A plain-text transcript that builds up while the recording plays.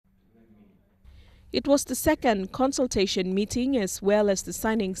It was the second consultation meeting as well as the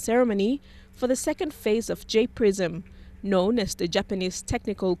signing ceremony for the second phase of J-PRISM, known as the Japanese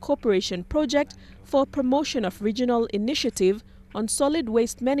Technical Cooperation Project for Promotion of Regional Initiative on Solid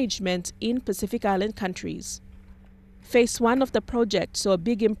Waste Management in Pacific Island countries. Phase 1 of the project saw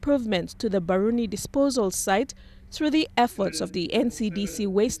big improvements to the Baruni disposal site through the efforts of the NCDC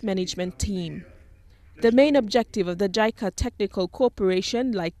waste management team. The main objective of the JICA technical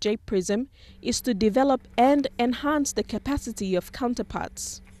cooperation, like J-PRISM, is to develop and enhance the capacity of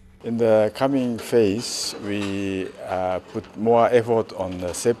counterparts. In the coming phase, we put more effort on the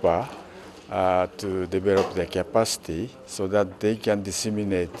CEPA to develop their capacity so that they can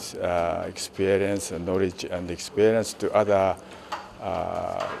disseminate experience and knowledge and experience to other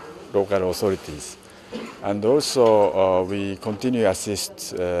local authorities. And also, we continue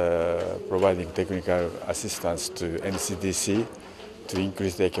assist providing technical assistance to NCDC to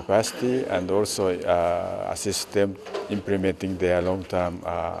increase their capacity and also assist them implementing their long-term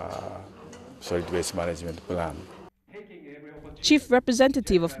solid waste management plan. Chief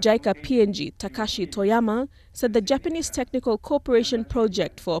Representative of JICA PNG, Takashi Toyama, said the Japanese Technical Cooperation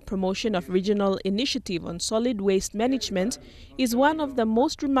Project for Promotion of Regional Initiative on Solid Waste Management is one of the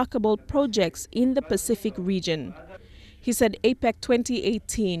most remarkable projects in the Pacific region. He said APEC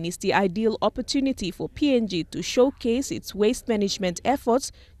 2018 is the ideal opportunity for PNG to showcase its waste management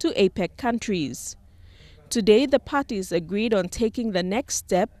efforts to APEC countries. Today, the parties agreed on taking the next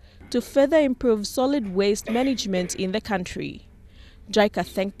step to further improve solid waste management in the country. JICA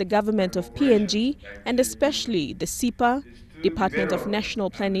thanked the government of PNG and especially the CEPA, Department of National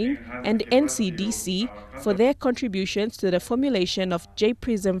Planning and NCDC for their contributions to the formulation of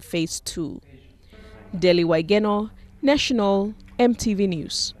J-PRISM Phase 2. Deli Waigeno, National EMTV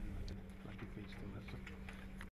News.